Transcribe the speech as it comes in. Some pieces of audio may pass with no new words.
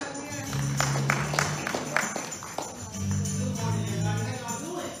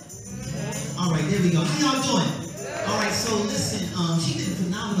there we go. How y'all doing? All right, so listen, she did a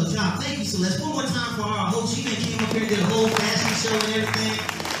phenomenal job. Thank you, Celeste. One more time for our host. She came up here and did a whole fashion show and everything.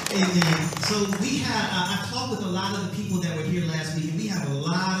 Amen. So we had, I talked with a lot of the people that were here last week, and we have a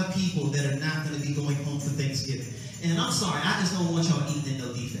lot of people that are not going to be going home for Thanksgiving. And I'm sorry, I just don't want y'all eating in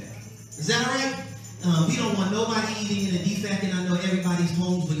no defect. Is that all right? We don't want nobody eating in a defect, and I know everybody's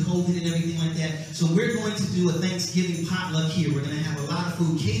homes with COVID and everything like that. So we're going to do a Thanksgiving potluck here. We're going to have a lot of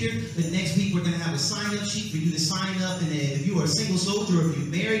food catered, but next week we're going to have a sign-up sheet for you to sign up. And if you are a single soldier, or if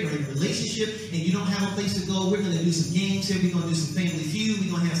you're married or in a relationship and you don't have a place to go, we're going to do some games here. We're going to do some family feud.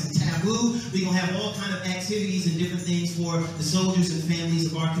 We're going to have some taboo. We're going to have all kind of activities and different things for the soldiers and families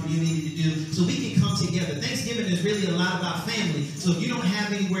of our community to do so we can come together. Thanksgiving is really a lot about family. So if you don't have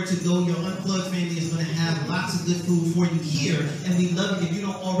anywhere to go, your unplugged family is going to have lots of good food for you here, and we love it. If you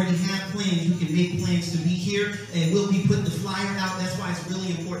don't already have plans, you can make plans to be here, and we'll be putting the flyer out. That's why it's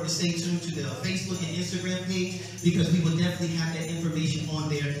really important to stay tuned to the Facebook and Instagram page, because we will definitely have that information on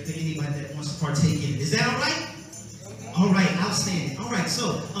there for anybody that wants to partake in it. Is that all right? All right, outstanding. All right,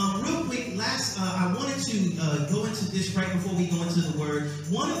 so real quick, I wanted to go into this right before we go into the word.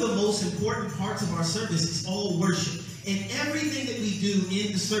 One of the most important parts of our service is all worship, and everything that we do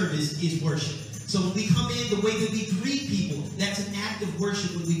in the service is worship. So when we come in, the way that we greet people, that's an act of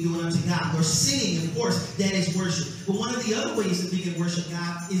worship when we do it unto God. Or singing, of course, that is worship. But one of the other ways that we can worship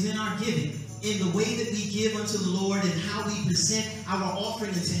God is in our giving. In the way that we give unto the Lord and how we present our offering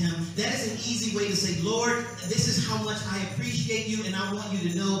unto Him. That is an easy way to say, Lord, this is how much I appreciate you, and I want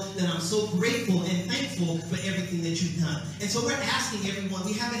you to know that I'm so grateful and thankful for everything that you've done. And so we're asking everyone,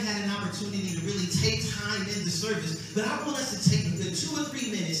 we haven't had an opportunity to really take time in the service, but I want us to take a good 2 or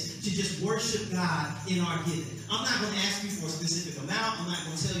 3 minutes to just worship God in our giving. I'm not going to ask you for a specific amount. I'm not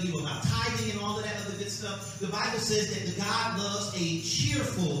going to tell you about tithing and all of that other good stuff. The Bible says that God loves a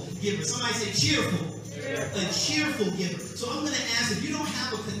cheerful giver. Somebody say cheerful. A cheerful giver. So I'm going to ask, if you don't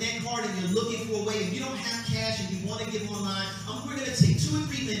have a Connect card and you're looking for a way, if you don't have cash and you want to give online, we're going to take 2 or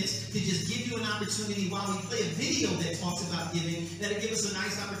 3 minutes to just give you an opportunity while we play a video that talks about giving. That'll give us a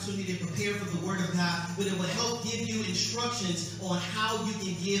nice opportunity to prepare for the Word of God, but it will help give you instructions on how you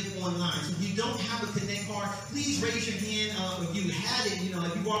can give online. So if you don't have a Connect card, please raise your hand. If you had it,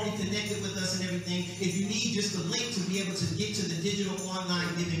 if you've already connected with us and everything, if you need just a link to be able to get to the digital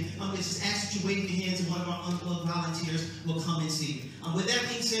online giving, just ask that you wave your hands and one of our unplugged volunteers will come and see you. With that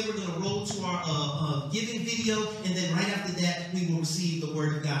being said, we're going to roll to our giving video, and then right after that, we will receive the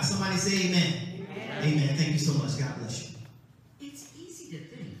Word of God. Somebody say amen. Amen. Amen. Thank you so much. God bless you. It's easy to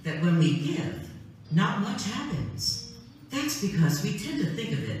think that when we give, not much happens. That's because we tend to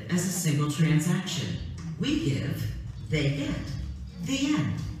think of it as a single transaction. We give, they get. The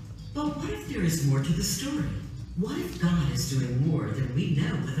end. But what if there is more to the story? What if God is doing more than we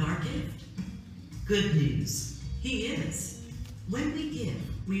know with our gift? Good news. He is. When we give,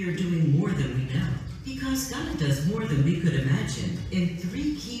 we are doing more than we know, because God does more than we could imagine in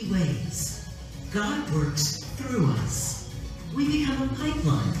 3 key ways. God works through us. We become a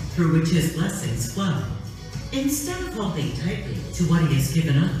pipeline through which His blessings flow. Instead of holding tightly to what He has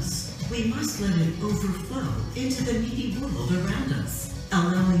given us, we must let it overflow into the needy world around us,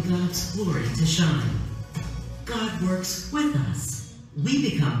 allowing God's glory to shine. God works with us.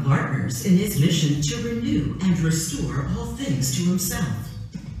 We become partners in His mission to renew and restore all things to Himself.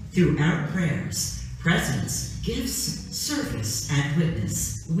 Through our prayers, presence, gifts, service, and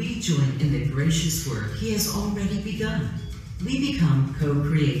witness, we join in the gracious work He has already begun. We become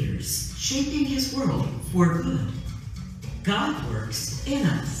co-creators, shaping His world for good. God works in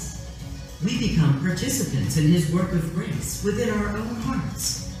us. We become participants in His work of grace within our own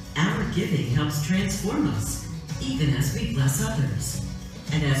hearts. Our giving helps transform us, even as we bless others.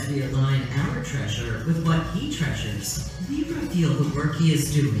 And as we align our treasure with what He treasures, we reveal the work He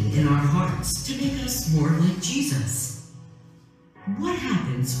is doing in our hearts to make us more like Jesus. What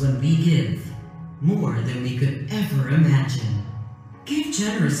happens when we give? More than we could ever imagine. Give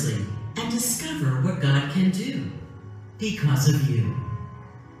generously and discover what God can do because of you.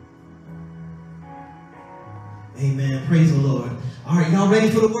 Amen. Praise the Lord. All right, y'all ready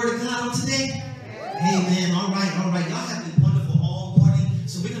for the Word of God on today? Amen. All right. Y'all have been wonderful all morning.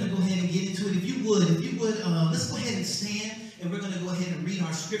 So we're going to go ahead and get into it. If you would, let's go ahead and stand, and we're going to go ahead and read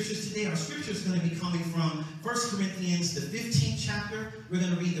our scriptures today. Our scripture is going to be coming from 1 Corinthians, the 15th chapter. We're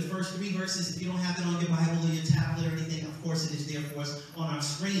going to read the first 3 verses. If you don't have it on your Bible or your tablet or anything, of course it is there for us on our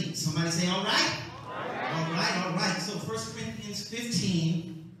screen. Somebody say, all right? All right. So 1 Corinthians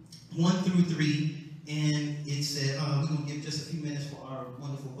 15, 1 through 3. And it said, we're going to give just a few minutes for our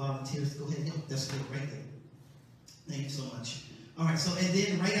wonderful volunteers to go ahead and help. That's good right there. Thank you so much. All right, so, and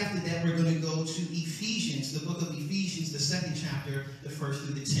then right after that, we're going to go to Ephesians, the book of Ephesians, the 2nd chapter, the 1st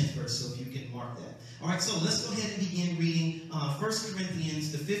through the 10th verse, so if you can mark that. All right, so let's go ahead and begin reading 1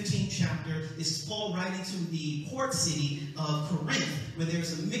 Corinthians, the 15th chapter. This is Paul writing to the port city of Corinth, where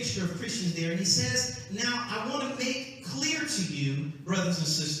there's a mixture of Christians there. And he says, now I want to make clear to you, brothers and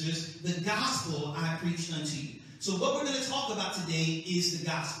sisters, the gospel I preached unto you. So what we're going to talk about today is the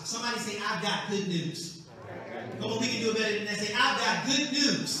gospel. Somebody say, I've got good news. Come on, we can do it better than that. Say, I've got good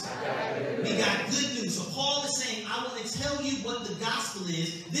news. We got good news. So Paul is saying, I want to tell you what the gospel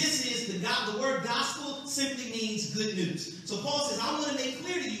is. This is the word gospel simply means good news. So Paul says, I want to make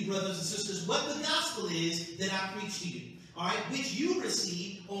clear to you, brothers and sisters, what the gospel is that I preach to you. All right, which you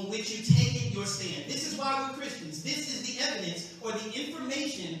receive, on which you take in your stand. This is why we're Christians. This is the evidence or the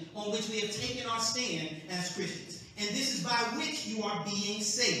information on which we have taken our stand as Christians. And this is by which you are being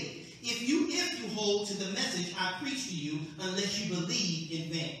saved. If you hold to the message I preach to you, unless you believe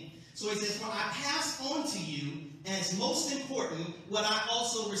in vain. So he says, for I pass on to you as most important what I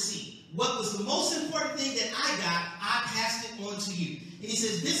also received. What was the most important thing that I got, I passed it on to you. And he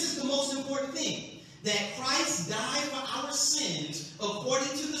says, this is the most important thing, that Christ died for our sins according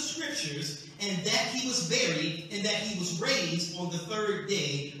to the scriptures, and that he was buried, and that he was raised on the 3rd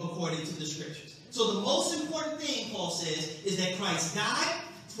day according to the scriptures. So the most important thing, Paul says, is that Christ died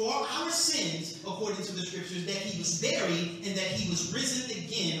for our sins, according to the scriptures, that he was buried, and that he was risen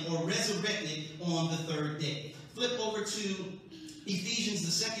again, or resurrected on the 3rd day. Flip over to Ephesians,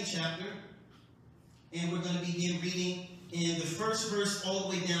 the 2nd chapter, and we're going to begin reading in the 1st verse all the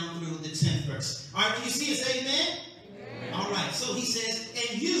way down through the 10th verse. All right, when you see it, say amen? Amen. All right, so he says,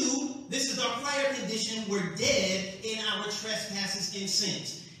 and you, this is our prior condition, were dead in our trespasses and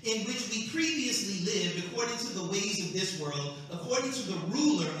sins, in which we previously lived according to the ways of this world, according to the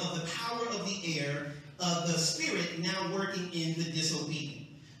ruler of the power of the air, of the spirit now working in the disobedient.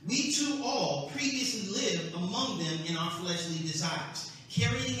 We too all previously lived among them in our fleshly desires,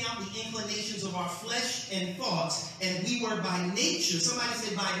 carrying out the inclinations of our flesh and thoughts, and we were by nature, somebody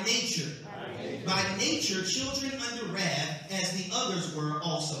say by nature, by nature children under wrath, as the others were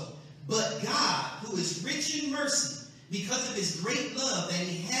also. But God, who is rich in mercy, because of his great love that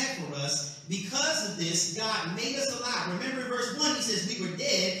he had for us, because of this, God made us alive. Remember in verse 1, he says we were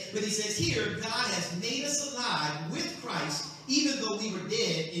dead, but he says here, God has made us alive with Christ, even though we were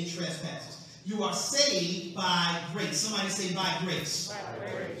dead in trespasses. You are saved by grace. Somebody say by grace. By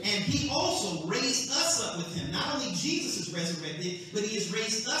grace. And he also raised us up with him. Not only Jesus is resurrected, but he has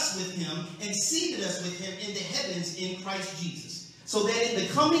raised us with him and seated us with him in the heavens in Christ Jesus, so that in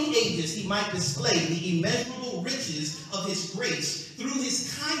the coming ages he might display the immeasurable riches of his grace through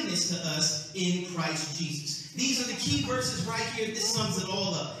his kindness to us in Christ Jesus. These are the key verses right here. This sums it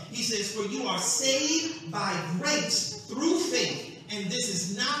all up. He says, for you are saved by grace through faith, and this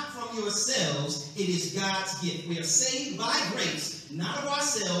is not from yourselves, it is God's gift. We are saved by grace, not of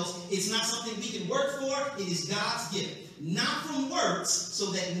ourselves. It's not something we can work for. It is God's gift, not from works,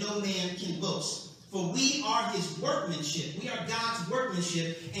 so that no man can boast. For we are his workmanship. We are God's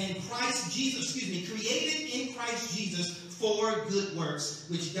workmanship, and Christ Jesus, created in Christ Jesus for good works,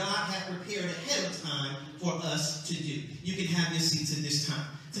 which God had prepared ahead of time for us to do. You can have your seats at this time.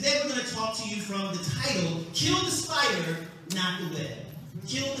 Today we're going to talk to you from the title, Kill the Spider, Not the Web.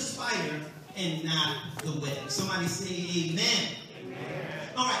 Kill the spider and not the web. Somebody say amen.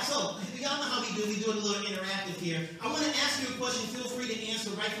 All right, so y'all know how we do. We do it a little interactive here. I want to ask you a question. Feel free to answer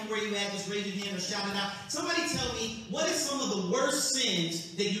right from where you at. Just raise your hand or shout it out. Somebody tell me, what is some of the worst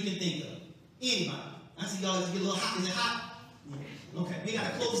sins that you can think of? Anybody? I see y'all get a little hot. Is it hot? Okay, we got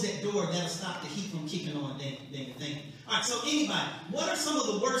to close that door. That'll stop the heat from kicking on. Thank you. All right, so anybody, what are some of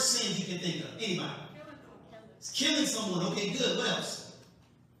the worst sins you can think of? Anybody? Killing someone. Okay, good. What else?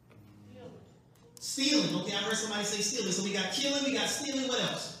 Stealing. Okay, I heard somebody say stealing. So we got killing, we got stealing. What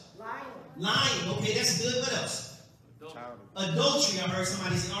else? Lying. Okay, that's good. What else? Adultery. I heard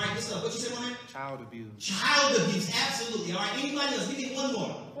somebody say. All right, good stuff. What you say on that? Child abuse. Absolutely. All right, anybody else? Give me one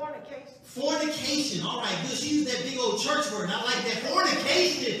more. Fornication. All right, good. She used that big old church word. I like that.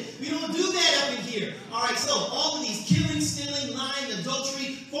 Fornication. We don't do that up in here. All right, so all of these killing, stealing, lying,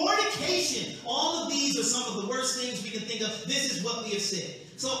 adultery, fornication. All of these are some of the worst things we can think of. This is what we have said.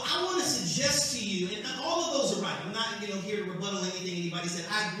 So I want to suggest to you, and all of those are right. I'm not here to rebuttal anything anybody said.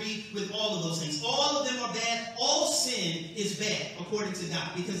 I agree with all of those things. All of them are bad. All sin is bad, according to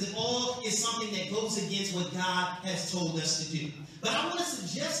God, because it all is something that goes against what God has told us to do. But I want to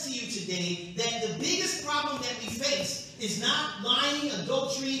suggest to you today that the biggest problem that we face is not lying,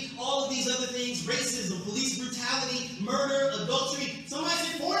 adultery, all of these other things, racism, police brutality, murder, adultery. Somebody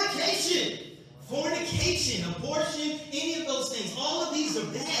said fornication. Fornication fornication, abortion, any of those things. All of these are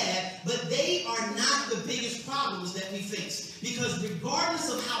bad, but they are not the biggest problems that we face. Because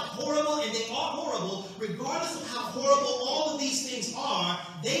regardless of how horrible, and they are horrible, regardless of how horrible all of these things are,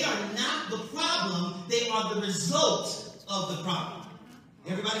 they are not the problem. They are the result of the problem.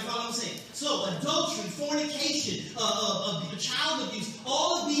 Everybody follow what I'm saying? So adultery, fornication, child abuse,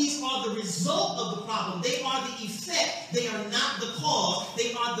 all of these are the result of the problem. They are the effect. They are not the cause.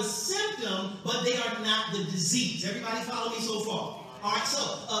 They are the symptom, but they are not the disease. Everybody follow me so far? All right, so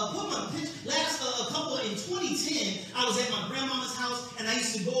put my picture. In 2010, I was at my grandmama's house, and I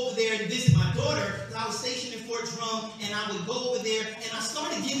used to go over there and visit my daughter. I was stationed in Fort Drum, and I would go over there, and I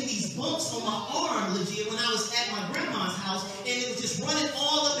started getting these bumps on my arm, legit, when I was at my grandma's house, and it was just running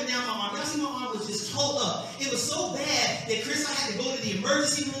all up and down my arm. Y'all see my arm was just tore up. It was so bad that Chris, I had to go to the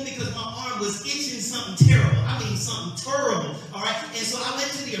emergency room because my arm was itching something terrible. I mean, something terrible. All right, and so I went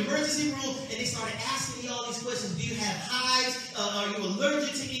to the emergency room, and they started asking me all these questions. Do you have hives? Are you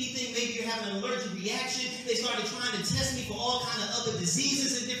allergic to anything? Maybe you're having an allergic reaction. They started trying to test me for all kind of other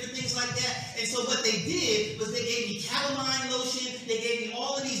diseases and different things like that. And so what they did was they gave me calamine lotion. They gave me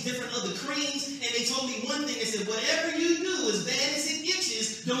all of these different other creams. And they told me one thing. They said, whatever you do, as bad as it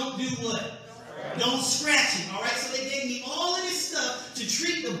itches, don't do what? Don't scratch it. All right? So they gave me all of this stuff to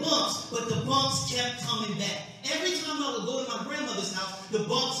treat the bumps, but the bumps kept coming back. Every time I would go to my grandmother's house, the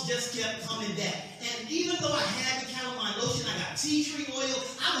bumps just kept coming back. And even though I had the calamine lotion, I got tea tree oil,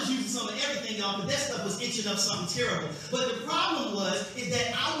 I was using some of everything, y'all, but that stuff was itching up something terrible. But the problem is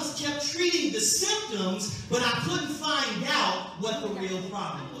that I was kept treating the symptoms, but I couldn't find out what the real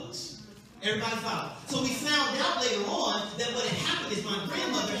problem was. Everybody follow? So we found out later on that what had happened is my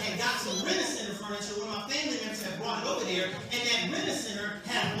grandmother had got some Rent-A-Center furniture when my family members had brought it over there, and that Rent-A-Center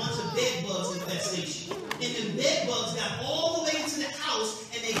had a bunch of bed bugs infestation. And the bed bugs got all the way into the house,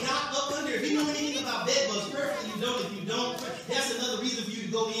 and they got up under. If you know anything about bed bugs, perfectly you don't. If you don't, that's another reason for you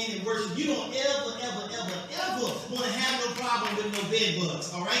to go in and worship. You don't ever want to have no problem with no bed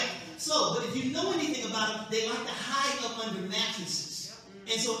bugs, all right? So, but if you know anything about them, they like to hide up under mattresses.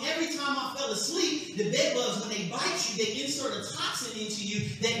 And so every time I fell asleep, the bed bugs, when they bite you, they insert a toxin into you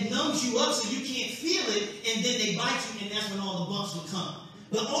that numbs you up so you can't feel it, and then they bite you, and that's when all the bumps would come.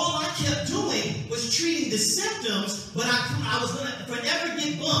 But all I kept doing was treating the symptoms, but I was going to forever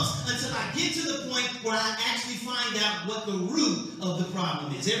get bumps until I get to the point where I actually find out what the root of the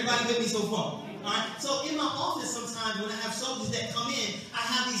problem is. Everybody with me so far? All right. So in my office sometimes when I have soldiers that come in, I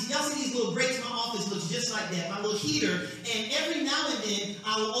have these, y'all see these little breaks in my office looks just like that, my little heater, and every now and then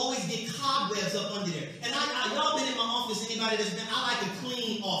I will always get cobwebs up under there. And y'all been in my office, anybody that's been, I like a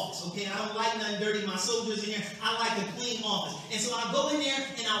clean office, okay? I don't like nothing dirty. My soldiers in here, I like a clean office. And so I go in there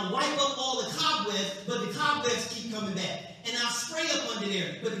and I wipe up all the cobwebs, but the cobwebs keep coming back. And I'll spray up under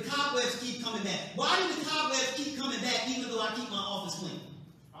there, but the cobwebs keep coming back. Why do the cobwebs keep coming back even though I keep my office clean?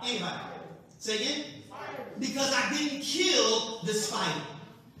 Anybody? Say again? Because I didn't kill the spider.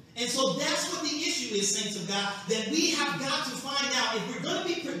 And so that's what the issue is, saints of God, that we have got to find out if we're going to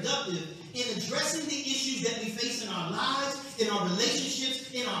be productive in addressing the issues that we face in our lives, in our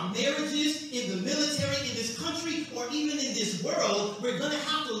relationships, in our marriages, in the military, in this country, or even in this world, we're going to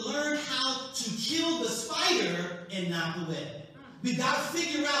have to learn how to kill the spider and not the web. We've got to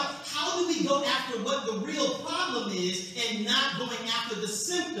figure out how do we go after what the real problem is and not going after the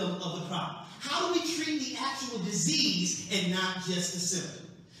symptom of the problem. How do we treat the actual disease and not just the symptom?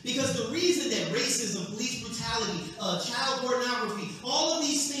 Because the reason that racism, police brutality, child pornography, all of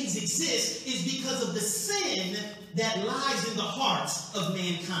these things exist is because of the sin that lies in the hearts of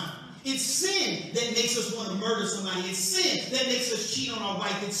mankind. It's sin that makes us want to murder somebody. It's sin that makes us cheat on our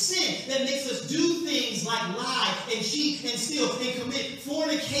wife. It's sin that makes us do things like lie and cheat and steal and commit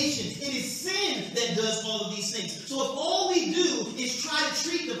fornication. It is sin that does all of these things. So if all we do is try to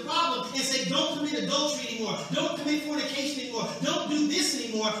treat the problem and say, don't commit adultery anymore, don't commit fornication anymore, don't do this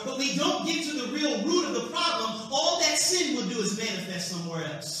anymore, but we don't get to the real root of the problem, all that sin will do is manifest somewhere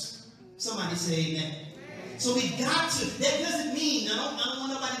else. Somebody say amen. So we've got to, that doesn't mean, I don't want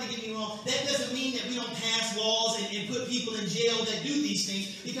nobody to get me wrong, that doesn't mean that we don't pass laws and put people in jail that do these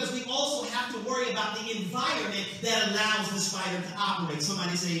things, because we also have to worry about the environment that allows the spider to operate.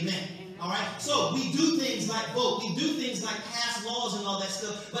 Somebody say amen. All right? So we do things like vote, we do things like pass laws and all that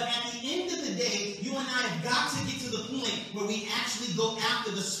stuff, but at the end of the day, you and I have got to get to the point where we actually go after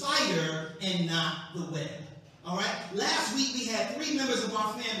the spider and not the web. All right? Last week we had 3 members of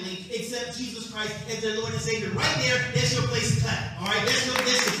our family accept Jesus Christ as their Lord and Savior. Right there, that's your place to clap. All right? We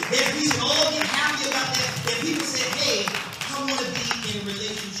should all get happy about that. That people say, hey, I want to be in a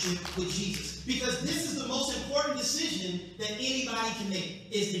relationship with Jesus. Because this is the most important decision that anybody can make,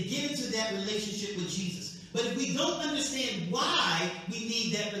 is to get into that relationship with Jesus. But if we don't understand why we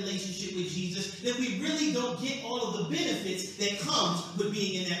need that relationship with Jesus, then we really don't get all of the benefits that comes with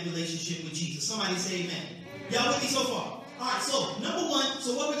being in that relationship with Jesus. Somebody say amen. Y'all with me so far? All right, so number one,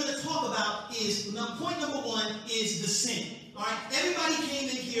 so what we're going to talk about is, point number one is the sin. All right, everybody came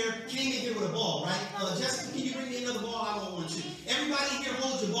in here with a ball, right? Jessica, can you bring me another ball? I want one too. Everybody here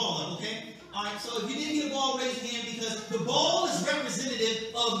holds your ball up, okay? All right, so if you didn't get a ball, raise your hand, because the ball is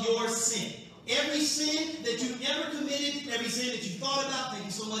representative of your sin. Every sin that you've ever committed, every sin that you thought about, thank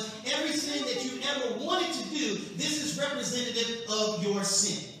you so much, every sin that you ever wanted to do, this is representative of your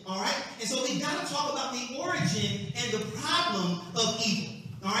sin. All right? And so we got to talk about the origin and the problem of evil.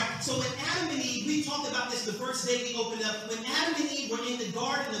 All right? So when Adam and Eve, we talked about this the first day we opened up. When Adam and Eve were in the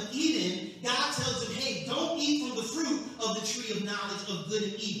Garden of Eden, God tells them, hey, don't eat from the fruit of the tree of knowledge of good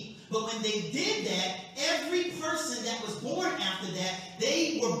and evil. But when they did that, every person that was born after that,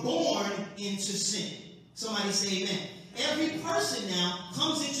 they were born into sin. Somebody say amen. Every person now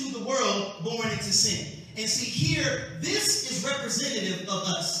comes into the world born into sin. And see here, this is representative of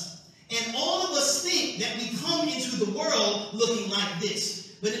us. And all of us think that we come into the world looking like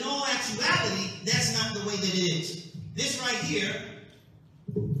this. But in all actuality, that's not the way that it is. This right here,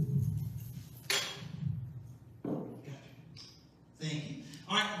 thank you.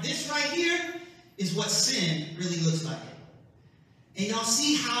 All right, this right here is what sin really looks like. And y'all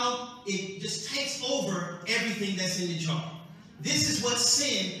see how it just takes over everything that's in the jar. This is what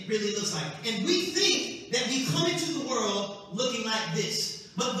sin really looks like. And we think that we come into the world looking like this.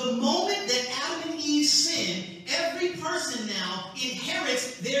 But the moment that Adam and Eve sin, every person now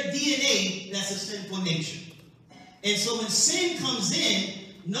inherits their DNA that's a sinful nature. And so when sin comes in,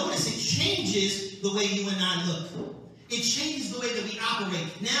 notice it changes the way you and I look. It changes the way that we operate.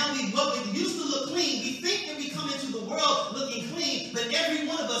 Now what we used to look clean, we think that we come into the world looking clean, but every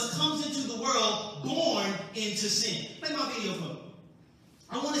one of us comes into the world born into sin. Play my video for me.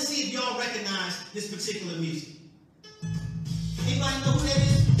 I want to see if y'all recognize this particular music. Anybody know who that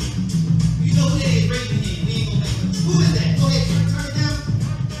is? If you know who that is, raise your hand. We ain't gonna make it. Who is that? Go ahead, turn it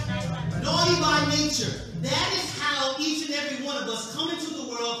down. Naughty by nature. That is how each and every one of us come into the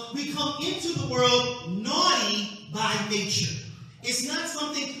world. We come into the world naughty by nature. It's not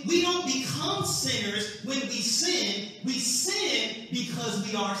something, we don't become sinners when we sin. We sin because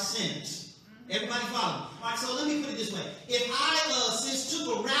we are sinners. Everybody follow? All right, so let me put it this way. If I, sis,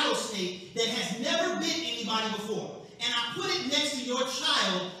 took a rattlesnake that has never bit anybody before, and I put it next to your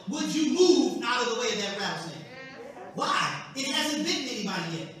child, would you move out of the way of that rattlesnake? Why? It hasn't bitten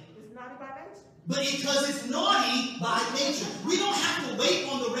anybody yet. It's naughty by nature. But because it's naughty by nature. We don't have to wait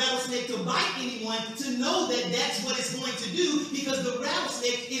on the rattlesnake to bite anyone to know that that's what it's going to do, because the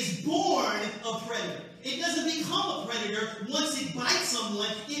rattlesnake is born a predator. It doesn't become a predator once it bites someone.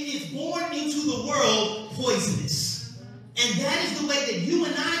 It is born into the world poisonous. And that is the way that you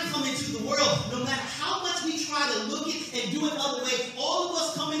and I come into the world. No matter how much we try to look it and do it other way, all of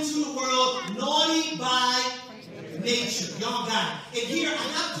us come into the world naughty by nature. Y'all got it. And here, I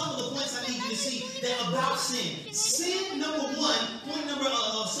got a couple of points I need you to see that about sin. Sin, number one,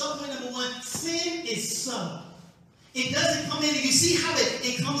 subpoint number one, sin is subtle. It doesn't come in, and you see how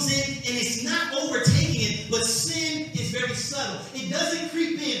it comes in, and it's not overtaking it, but sin is very subtle. It doesn't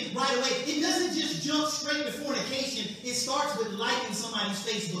creep in right away. It doesn't just jump straight to fornication. It starts with liking somebody's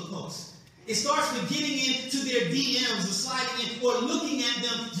Facebook post. It starts with getting into their DMs or sliding in or looking at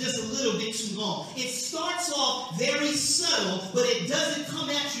them just a little bit too long. It starts off very subtle, but it doesn't come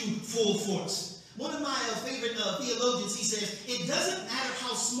at you full force. One of my favorite theologians, he says, it doesn't matter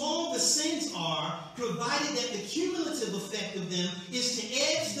how small the sins are, provided that the cumulative effect of them is to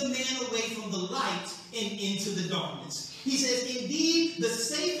edge the man away from the light and into the darkness. He says, indeed, the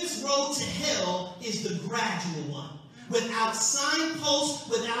safest road to hell is the gradual one. Without signposts,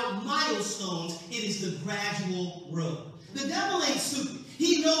 without milestones, it is the gradual road. The devil ain't stupid.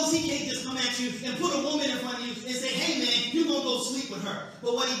 He knows he can't just come at you and put a woman in front of you and say, hey man, you're going to go sleep with her.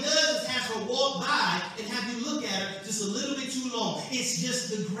 But what he does is have her walk by and have you look at her just a little bit too long. It's just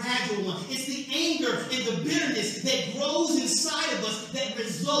the gradual one. It's the anger and the bitterness that grows inside of us that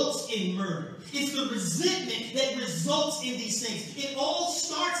results in murder. It's the resentment that results in these things. It all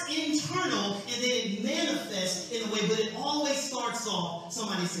starts internal and then it manifests in a way, but it always starts off,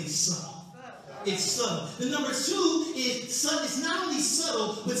 somebody say subtle. It's subtle. The number two is it's not only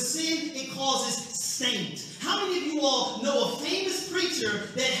subtle, but sin, it causes stains. How many of you all know a famous preacher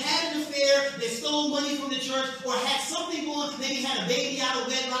that had an affair there that stole money from the church or had something going, maybe had a baby out of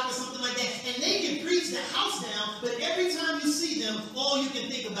wedlock or something like that, and they can preach the house down, but every time you see them, all you can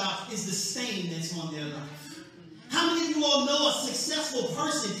think about is the stain that's on their life. How many of you all know a successful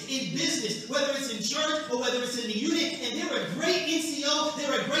person in business, whether it's in church or whether it's in the unit, and they're a great NCO,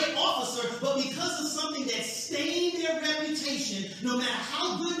 they're a great officer, but because of something that stained their reputation, no matter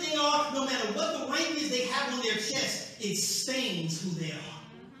how good they are, no matter what the rank is they have on their chest, it stains who they are.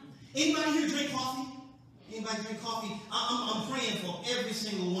 Anybody here drink coffee? Anybody drink coffee? I'm praying for every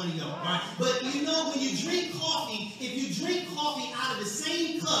single one of y'all, right? But you know, when you drink coffee, if you drink coffee out of the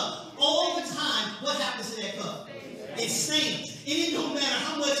same cup all the time, what happens to that cup? It stains. And it don't matter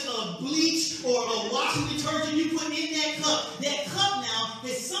how much bleach or washing detergent you put in that cup now,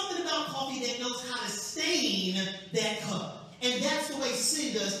 there's something about coffee that knows how to stain that cup. And that's the way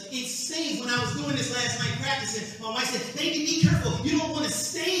sin does. It stains. When I was doing this last night practicing, my wife said, baby, be careful. You don't want to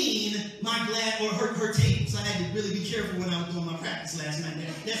stain my glass or her table. So I had to really be careful when I was doing my practice last night.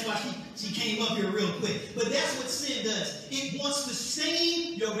 That's why she came up here real quick. But that's what sin does. It wants to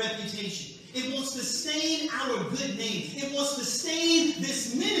stain your reputation. It wants to stain our good name. It wants to stain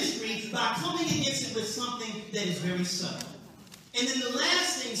this ministry by coming against it with something that is very subtle. And then the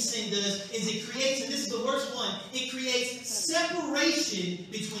last thing sin does is it creates, and this is the worst one, it creates separation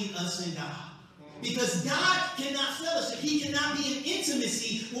between us and God. Because God cannot fellowship. He cannot be in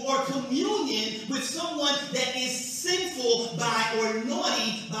intimacy or communion with someone that is sinful by or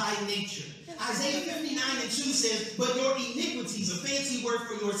naughty by nature. Isaiah 59:2 says, but your iniquities, a fancy word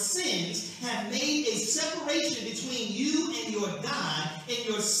for your sins, have made a separation between you and your God, and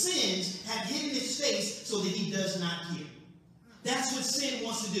your sins have hidden his face so that he does not hear. That's what sin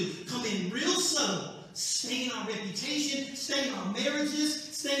wants to do. Come in real subtle, stain our reputation, stain our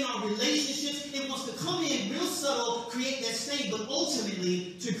marriages, stain our relationships. It wants to come in real subtle, create that stain, but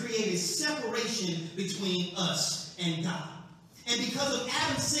ultimately to create a separation between us and God. And because of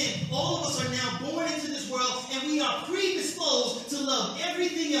Adam's sin, all of us are now born into this world, and we are predisposed to love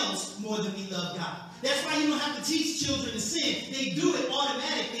everything else more than we love God. That's why you don't have to teach children to sin. They do it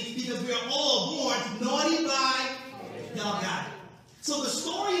automatically because we are all born naughty by y'all got it. So the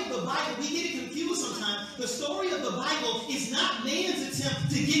story of the Bible, we get it confused sometimes. The story of the Bible is not man's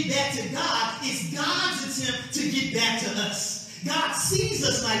attempt to get back to God. It's God's attempt to get back to us. God sees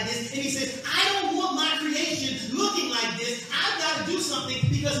us like this, and he says, I don't want my creation looking like this. I've got to do something,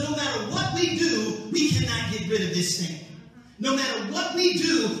 because no matter what we do, we cannot get rid of this thing. No matter what we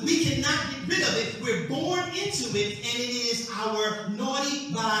do, we cannot get rid of it. We're born into it, and it is our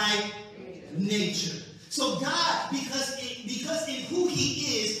naughty by nature. So God, because in who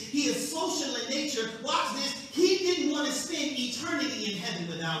he is social in nature, watch this, he didn't want to spend eternity in heaven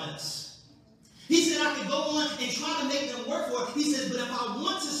without us. He said, I could go on and try to make them work for it. He says, but if I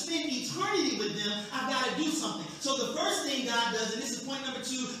want to spend eternity with them, I've got to do something. So the first thing God does, and this is point number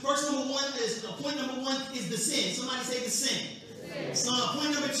 2, point number one is the sin. Somebody say the sin. So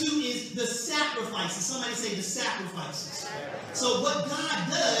point number 2 is the sacrifices. Somebody say the sacrifices. So what God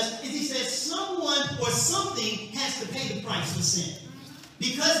does is he says someone or something has to pay the price for sin.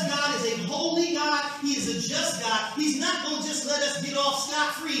 Because God is a holy God, he is a just God, he's not going to just let us get off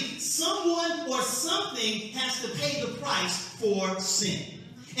scot-free. Someone or something has to pay the price for sin.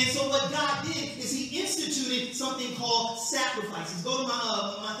 And so what God did is he instituted something called sacrifices. Go to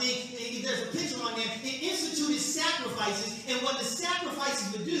my thing, there's a picture on there. It instituted sacrifices, and what the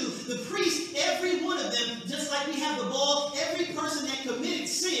sacrifices would do, the priest, every one of them, just like we have the ball, every person that committed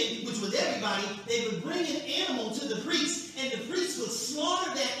sin, which was everybody, they would bring an animal to the priest, and the priest would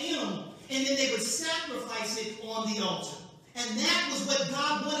slaughter that animal, and then they would sacrifice it on the altar. And that was what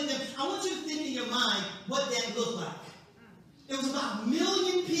God wanted them. I want you to think in your mind what that looked like. It was about 1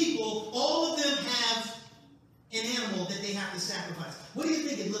 million people. All of them have an animal that they have to sacrifice. What do you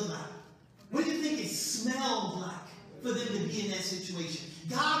think it looked like? What do you think it smelled like for them to be in that situation?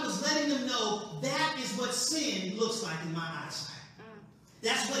 God was letting them know that is what sin looks like in my eyesight.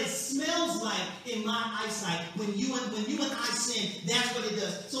 That's what it smells like in my eyesight. When you and I sin, that's what it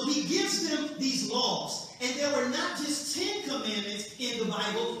does. So he gives them these laws. And there were not just 10 commandments in the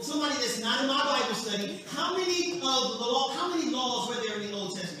Bible. Somebody that's not in my Bible study, how many laws were there in the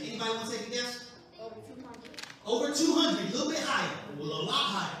Old Testament? Anybody want to take a guess? Over 200. Over 200, a little bit higher. Well, a lot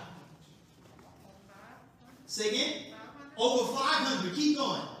higher. Say again? Over 500. Keep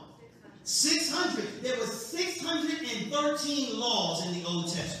going. 600. There were 613 laws in the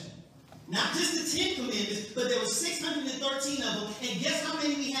Old Testament. Not just the 10 commandments, but there were 613 of them. And guess how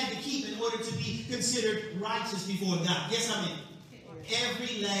many we had to keep in order to be considered righteous before God? Guess how many?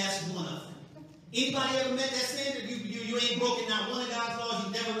 Every last one of them. Anybody ever met that standard? You ain't broken not one of God's laws.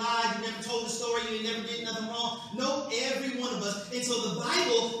 You never lied. You never told so the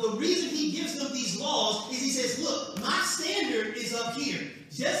Bible, the reason he gives them these laws is he says, look, my standard is up here.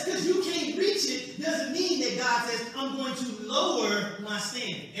 Just because you can't reach it doesn't mean that God says, I'm going to lower my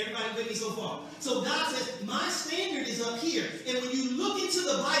standard. Everybody with me so far? So God says, my standard is up here. And when you look into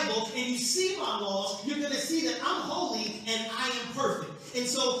the Bible and you see my laws, you're going to see that I'm holy and I am perfect. And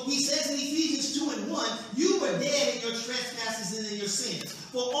so he says in Ephesians 2:1, you were dead in your trespasses and in your sins.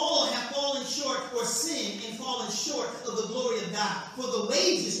 For all have fallen short or sinned and fallen short of the glory of God. For the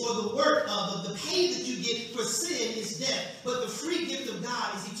wages or the work of the pay that you get for sin is death. But the free gift of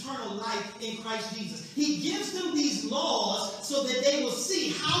God is eternal life in Christ Jesus. He gives them these laws so that they will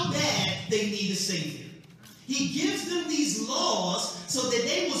see how bad they need a Savior. He gives them these laws so that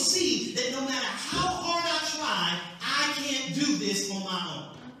they will see that no matter how hard I try, I can't do this on my own.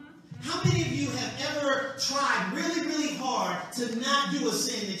 How many of you have ever tried really, really hard to not do a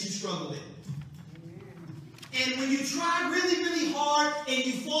sin that you struggle with? And when you try really, really hard and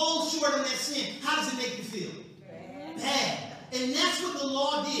you fall short on that sin, how does it make you feel? Bad. And that's what the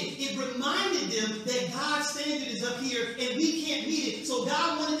law did. It reminded them that God's standard is up here and we can't meet it. So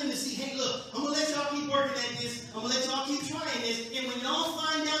God wanted them to see, hey, look, I'm going to let y'all keep working at this. I'm going to let y'all keep trying this. And when y'all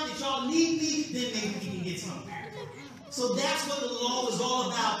find out that y'all need me, then maybe we can get something. So that's what the law was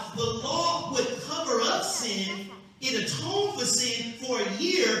all about. The law would cover up sin. It atoned for sin for a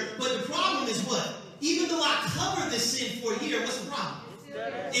year. But the problem is what? Even though I covered this sin for a year, what's the problem?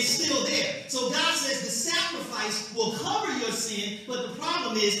 It's still there. So God says the sacrifice will cover your sin, but the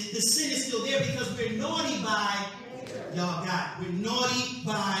problem is the sin is still there because we're naughty by, y'all got it, we're naughty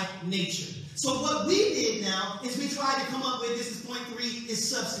by nature. So what we did now is we tried to come up with, this is point 3, is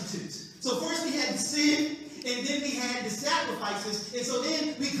substitutes. So first we had the sin, and then we had the sacrifices, and so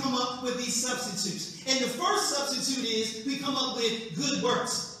then we come up with these substitutes. And the first substitute is we come up with good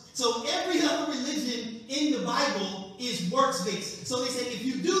works. So every other religion in the Bible is works-based. So they say, if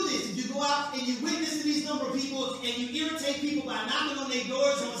you do this, if you go out and you witness to these number of people and you irritate people by knocking on their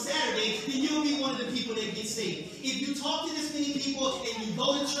doors on Saturday, then you'll be one of the people that get saved. If you talk to this many people and you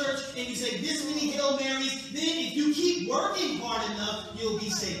go to church and you say this many Hail Marys, then if you keep working hard enough, you'll be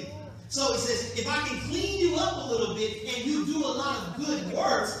saved. So it says, if I can clean you up a little bit and you do a lot of good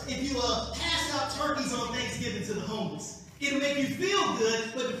works, if you pass out turkeys on Thanksgiving to the homeless, it'll make you feel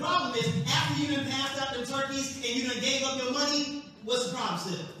good, but the problem is, after you done passed out them turkeys and you done gave up your money, what's the problem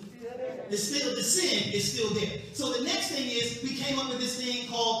still? It's still, the sin is still there. So the next thing is, we came up with this thing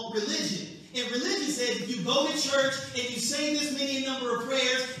called religion. And religion says if you go to church and you say this many number of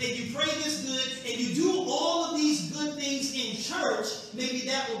prayers and you pray this good and you do all of these good things in church, maybe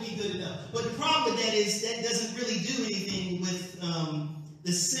that will be good enough. But the problem with that is that doesn't really do anything with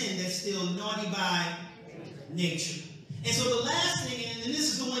the sin that's still naughty by nature. And so the last thing, and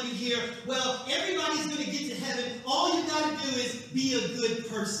this is the one you hear, well, everybody's going to get to heaven. All you got to do is be a good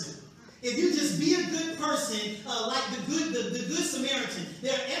person. If you just be a good person, like the good Samaritan,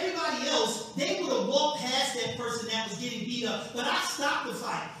 everybody else, they would have walked past that person that was getting beat up. But I stopped the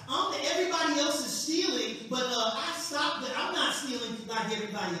fight. Everybody else is stealing, but I stopped it. I'm not stealing like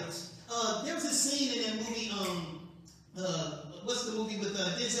everybody else. There was a scene in that movie, what's the movie with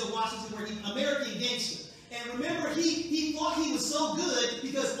Denzel Washington, where American Gangster. And remember, he thought he was so good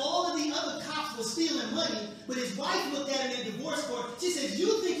because all of the other cops were stealing money, but his wife looked at him in divorce court. She says,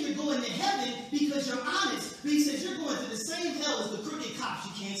 you think you're going to heaven because you're honest. But he says, you're going to the same hell as the crooked cops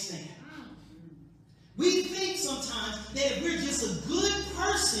you can't stand. We think sometimes that if we're just a good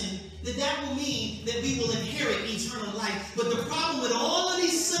person, that will mean that we will inherit eternal life. But the problem with all of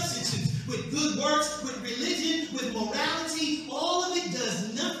these substitutes, with good works, with religion, with morality, all of it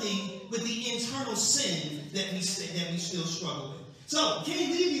does nothing with the internal sin that we still struggle with. So, can we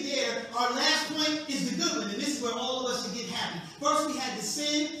leave you there? Our last point is the good one, and this is where all of us should get happy. First, we had the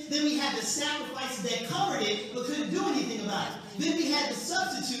sin, then we had the sacrifices that covered it, but couldn't do anything about it. Then we had the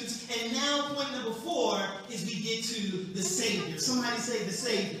substitutes, and now point number 4 is we get to the Savior. Somebody say the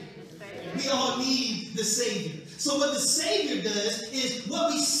Savior. We all need the Savior. So what the Savior does is,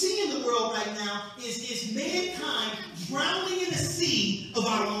 what we see in the world right now is mankind drowning in a sea of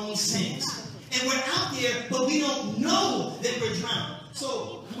our own sins. And we're out there, but we don't know that we're drowning.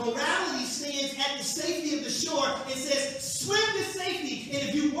 So morality stands at the safety of the shore and says, swim to safety. And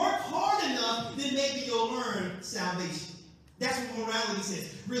if you work hard enough, then maybe you'll earn salvation. That's what morality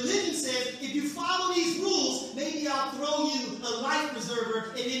says. Religion says, if you follow these rules, maybe I'll throw you a life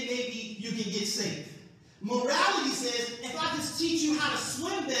preserver and then maybe you can get saved. Morality says, if I just teach you how to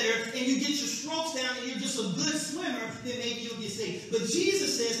swim better and you get your strokes down and you're just a good swimmer, then maybe you'll get saved. But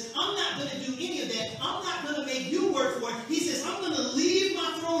Jesus says, I'm not going to do any of that. I'm not going to make you work for it. He says, I'm going to leave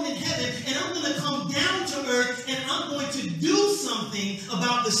my throne in heaven and I'm going to come down to earth and I'm going to do something something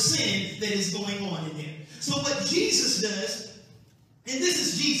about the sin that is going on in there. So what Jesus does, and this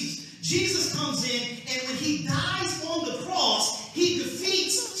is Jesus. Jesus comes in, and when he dies on the cross, he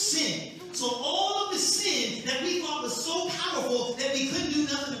defeats sin. So all of the sin that we thought was so powerful that we couldn't do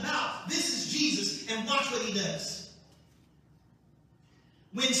nothing about, this is Jesus, and watch what he does.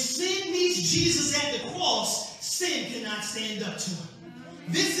 When sin meets Jesus at the cross, sin cannot stand up to him.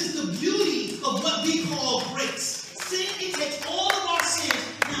 This is the beauty of what we call grace. Sin, it takes all of our sins.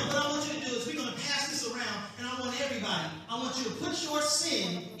 Now, what I want you to do is we're going to pass this around, and I want everybody, I want you to put your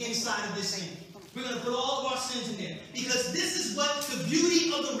sin inside of this thing. We're going to put all of our sins in there. Because this is what the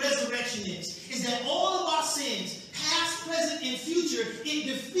beauty of the resurrection is that all of our sins, past, present, and future, it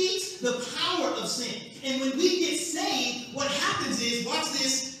defeats the power of sin. And when we get saved, what happens is, watch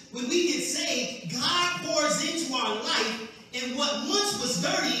this, when we get saved, God pours into our life, and what once was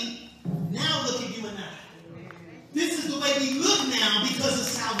dirty, now look at you and I. This is the way we look now because of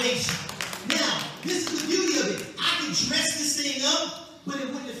salvation. Now, this is the beauty of it. I can dress this thing up, but it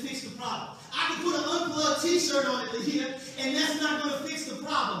wouldn't have fixed the problem. I can put an unplugged t-shirt on it here, and that's not going to fix the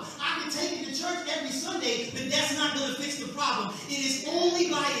problem. I can take it to church every Sunday, but that's not going to fix the problem. It is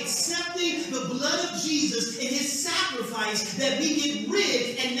only by accepting the blood of Jesus and his sacrifice that we get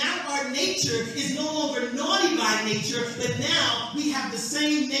rid, and now our nature is no longer naughty by nature, but now we have the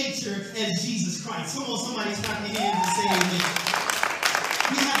same nature as Jesus Christ. Come on, somebody clap your hands and say amen.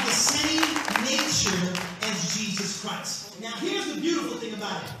 We have the same nature as Jesus Christ. Now, here's the beautiful thing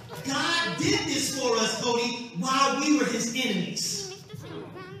about it. God did this for us, Cody, while we were his enemies.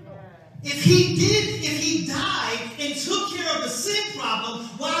 If he died and took care of the sin problem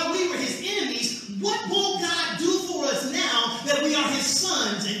while we were his enemies, what won't God do for us now that we are his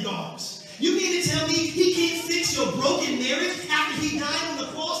sons and daughters? You mean to tell me he can't fix your broken marriage after he died on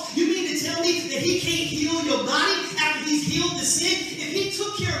the cross? You mean to tell me that he can't heal your body after he's healed the sin? If he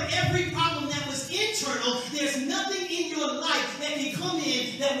took care of every problem that was internal, there's nothing in your life that can come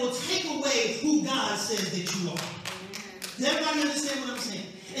in that will take away who God says that you are. Does everybody understand what I'm saying?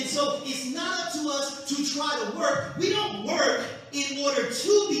 And so it's not up to us to try to work. We don't work in order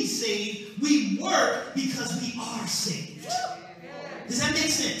to be saved. We work because we are saved. Does that make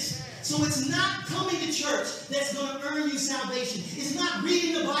sense? So it's not coming to church that's going to earn you salvation. It's not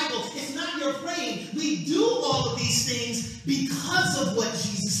reading the Bible. It's not your praying. We do all of these things because of what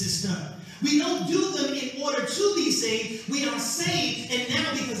Jesus has done. We don't do them in order to be saved. We are saved, and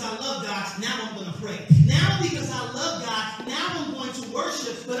now because I love God, now I'm going to pray. Now because I love God, now I'm going to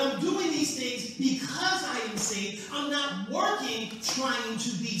worship, but I'm doing these things because I am saved. I'm not working trying to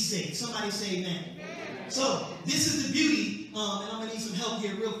be saved. Somebody say amen. So this is the beauty, and I'm going to need some help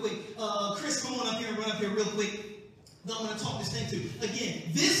here real quick. Chris, come on up here and run up here real quick. I want to talk this thing to. Again,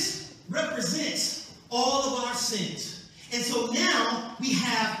 this represents all of our sins. And so now we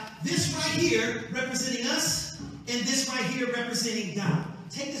have this right here representing us, and this right here representing God.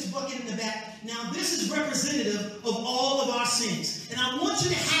 Take this bucket in the back. Now this is representative of all of our sins. And I want you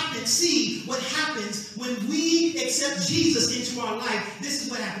to see what happens when we accept Jesus into our life. This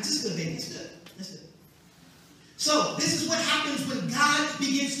is what happens. This is good, baby. It's good. That's good. So this is what happens when God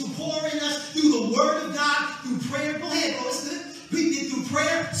begins to pour in us through the word of God, through prayer. Go ahead, bro. It's good. We get through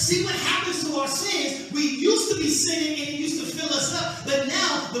prayer. See what happens to our sins. We used to be sinning and it used to fill us up. But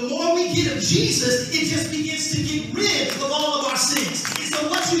now, the more we get of Jesus, it just begins to get rid of all of our sins. And so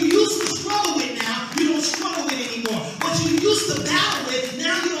what you used to struggle with now, you don't struggle with anymore. What you used to battle with,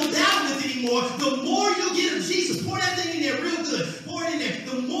 now you don't battle with anymore. The more you get of Jesus, pour that thing in there real good. Pour it in there.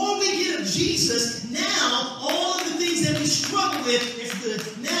 The more we get of Jesus, now all of the things that we struggle with is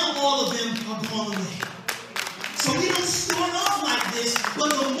good. Now all of them are gone away. So we don't start off like this, but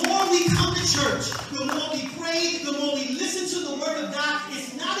the more we come to church, the more we pray, the more we listen to the word of God,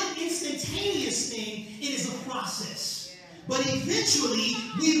 it's not an instantaneous thing, it is a process. But eventually,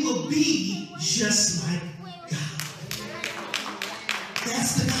 we will be just like God.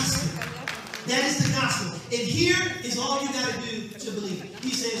 That's the gospel. That is the gospel. And here is all you got to do to believe it. He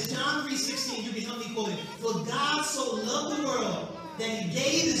says, John 3:16, you can help me quote it. For God so loved the world that he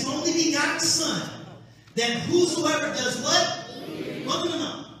gave his only begotten Son, that whosoever does what?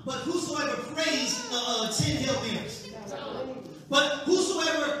 No. But whosoever prays 10 Hail Marys. But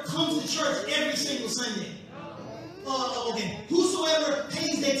whosoever comes to church every single Sunday. Okay. Whosoever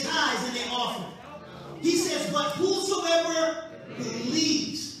pays their tithes and their offering. He says, but whosoever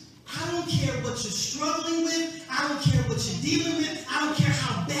believes. I don't care what you're struggling with. I don't care what you're dealing with. I don't care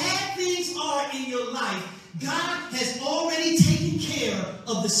how bad things are in your life. God has already taken care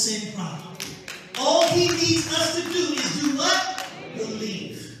of the sin problem. All he needs us to do is do what?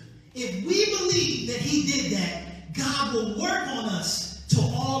 Believe. If we believe that he did that, God will work on us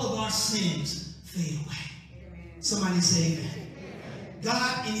till all of our sins fade away. Somebody say amen.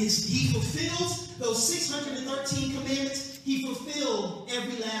 God, He fulfills those 613 commandments. He fulfilled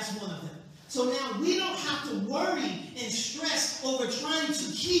every last one of them. So now we don't have to worry and stress over trying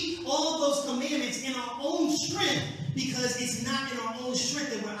to keep all of those commandments in our own strength, because it's not in our own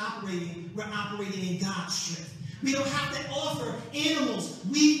strength that we're operating. We're operating in God's strength. We don't have to offer animals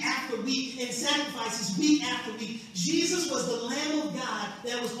week after week and sacrifices week after week. Jesus was the Lamb of God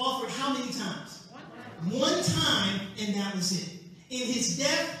that was offered how many times? One time, and that was it. In his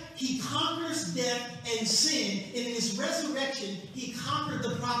death, he conquers death and sin. And in his resurrection, he conquered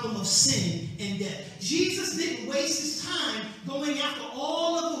the problem of sin and death. Jesus didn't waste his time going after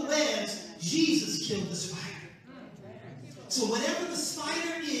all of the webs. Jesus killed the spider. So whatever the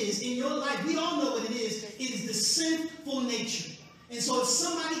spider is in your life, we all know what it is. It is the sinful nature. And so if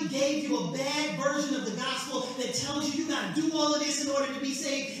somebody gave you a bad version of the gospel that tells you got to do all of this in order to be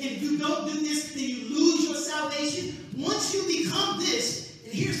saved, and if you don't do this, then you lose your salvation. Once you become this,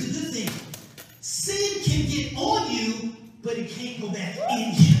 and here's the good thing, sin can get on you, but it can't go back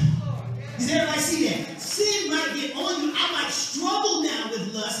in you. Does everybody see that? Sin might get on you. I might struggle now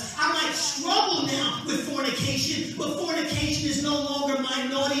with lust. I might struggle now with fornication, but fornication is no longer my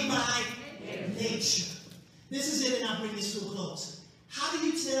naughty by nature. This is it, and I'll bring this to a close. How do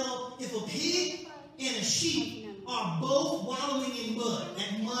you tell if a pig and a sheep are both wallowing in mud?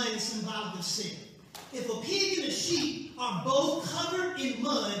 That mud is symbolic of sin. If a pig and a sheep are both covered in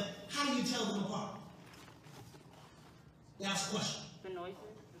mud, how do you tell them apart? That's the question. The noises.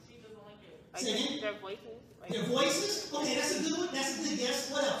 The sheep doesn't like it. Like Say again? their voices. Like Their voices? Okay, that's a good one. That's a good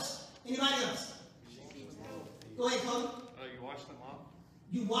guess. What else? Anybody else? Go ahead, Cody. You wash them off?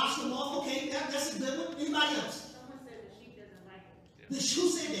 You wash them off? Okay, that's a good one. Anybody else? someone said the sheep doesn't like it. Who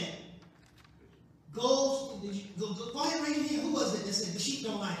said that? Go ahead, raise your hand. Who was it that said the sheep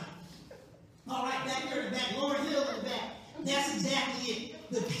don't like it? All right, back there in the back. Lauren Hill in the back. That's exactly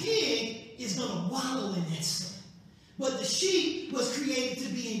it. The pig is going to wallow in that sin. But the sheep was created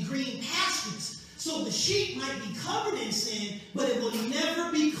to be in green pastures. So the sheep might be covered in sin, but it will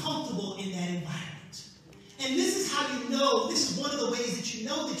never be comfortable in that environment. And this is how you know, this is one of the ways that you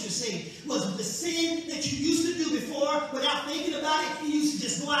know that you're saved, was the sin that you used to do before without thinking about it. You used to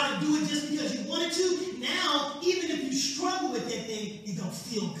just go out and do it just because you wanted to. Now, even if you struggle with that thing, you don't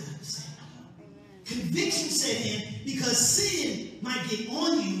feel good to say no. Conviction set in because sin might get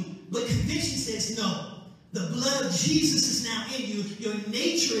on you, but conviction says no. The blood of Jesus is now in you. Your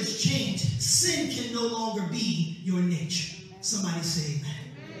nature has changed. Sin can no longer be your nature. Somebody say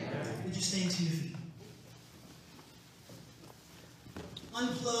amen. Would you stand to your feet?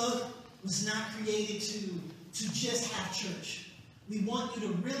 Unplug was not created to just have church. We want you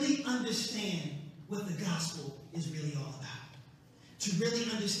to really understand what the gospel is really all about. To really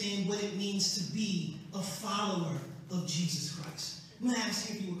understand what it means to be a follower of Jesus Christ. I'm going to ask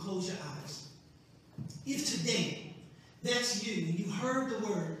you if you would close your eyes. If today that's you and you heard the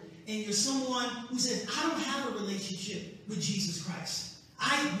word and you're someone who says, I don't have a relationship with Jesus Christ.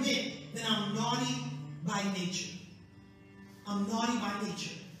 I admit that I'm naughty by nature. I'm naughty by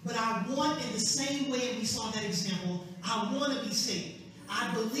nature. But I want, in the same way we saw that example, I want to be saved.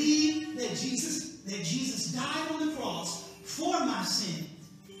 I believe that Jesus died on the cross for my sin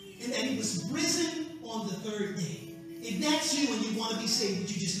and that he was risen on the third day. If that's you and you want to be saved,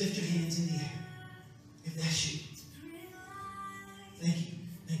 would you just lift your hands in the air? If that's you. Thank you.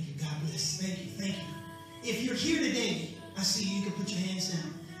 Thank you. God bless. Thank you. Thank you. If you're here today, I see you can put your hands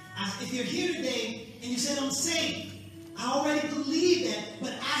down. If you're here today and you said, I'm saved, I already believe that,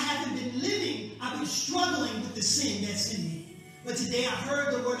 but I haven't been living, I've been struggling with the sin that's in me. But today I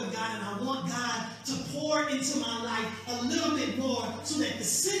heard the word of God and I want God to pour into my life a little bit more so that the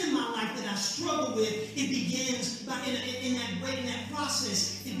sin in my life that I struggle with, it begins in that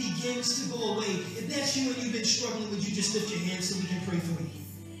process, it begins to go away. If that's you and you've been struggling, would you just lift your hands so we can pray for you?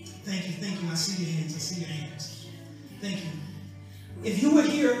 Thank you, thank you. I see your hands, I see your hands. Thank you. If you were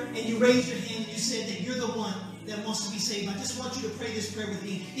here and you raised your hand and you said that you're the one that wants to be saved, I just want you to pray this prayer with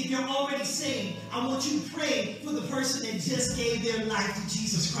me. If you're already saved, I want you to pray for the person that just gave their life to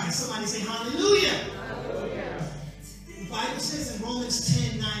Jesus Christ. Somebody say hallelujah. Hallelujah. The Bible says in Romans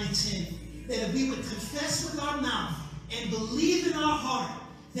 10, 9 and 10, that if we would confess with our mouth and believe in our heart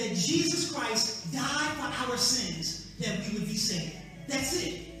that Jesus Christ died for our sins, that we would be saved. That's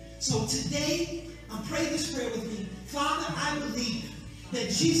it. So today, pray this prayer with me. Father, I believe that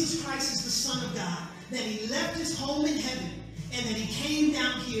Jesus Christ is the Son of God, that he left his home in heaven, and that he came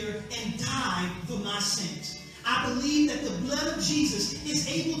down here and died for my sins. I believe that the blood of Jesus is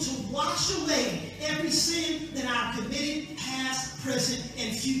able to wash away every sin that I've committed, past, present,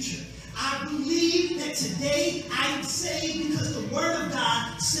 and future. I believe that today I am saved because the Word of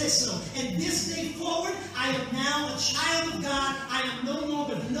God says so. And this day forward, I am now a child of God. I am no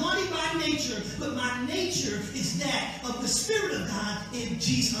longer naughty by nature, but my nature is that of the Spirit of God in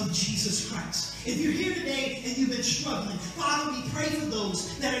Jesus Christ. If you're here today and you've been struggling, Father, we pray for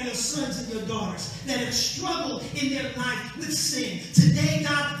those that are your sons and your daughters that have struggled in their life with sin. Today,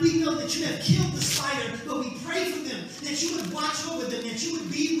 God, we know that you have killed the spider, but we pray for them, that you would watch over them, that you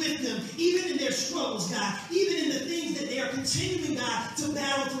would be with them, even in their struggles, God, even in the things that they are continuing, God, to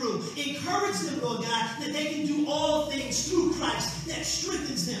battle through. Encourage them, Lord God, that they can do all things through Christ that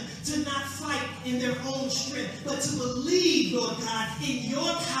strengthens them to not fight in their own strength, but to believe, Lord God, in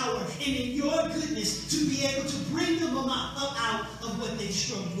your power and in your goodness to be able to bring them up out of what they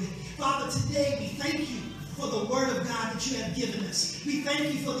struggle with. Father, today we thank you for the Word of God that you have given us. We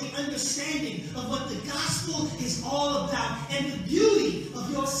thank you for the understanding of what the gospel is all about and the beauty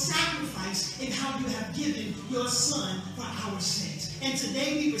of your sacrifice and how you have given your Son for our sins. And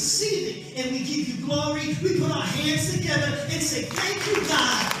today we receive it and we give you glory. We put our hands together and say, thank you,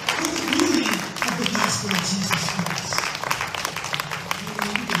 God, for the beauty of the gospel of Jesus Christ.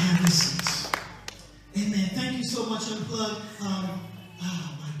 Amen. You can have your seats. Amen. Thank you so much, Unplugged.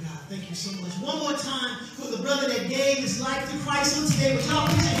 Thank you so much. One more time for the brother that gave his life to Christ on today. Would y'all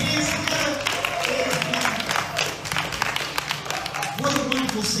put your hands together? What a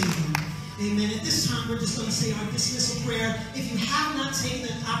wonderful Savior. Amen. At this time, we're just going to say our dismissal prayer. If you have not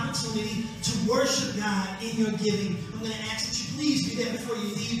taken an opportunity to worship God in your giving, I'm going to ask that you please do that before you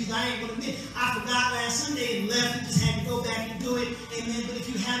leave, because I ain't going to admit, I forgot last Sunday and left and just had to go back and do it. Amen. But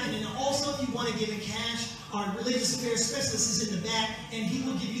if you haven't, and also if you want to give in cash, our religious affairs specialist is in the back, and he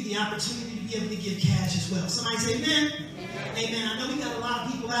will give you the opportunity to be able to give cash as well. Somebody say amen? Amen. Amen. I know we got a lot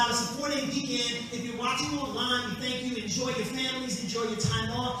of people out. It's a 4-day weekend. If you're watching online, we thank you. Enjoy your families. Enjoy your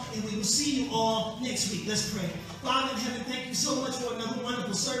time off. And we will see you all next week. Let's pray. Father in heaven, thank you so much for another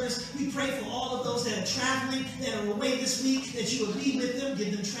wonderful service. We pray for all of those that are traveling, that are away this week, that you will be with them,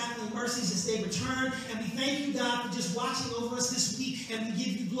 give them traveling mercies as they return. And we thank you, God, for just watching over us this week. And we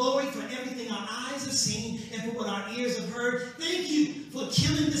give you glory for everything our eyes have seen and for what our ears have heard. Thank you for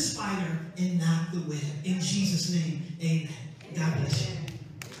killing the spider and not the web. In Jesus' name, amen. God bless you.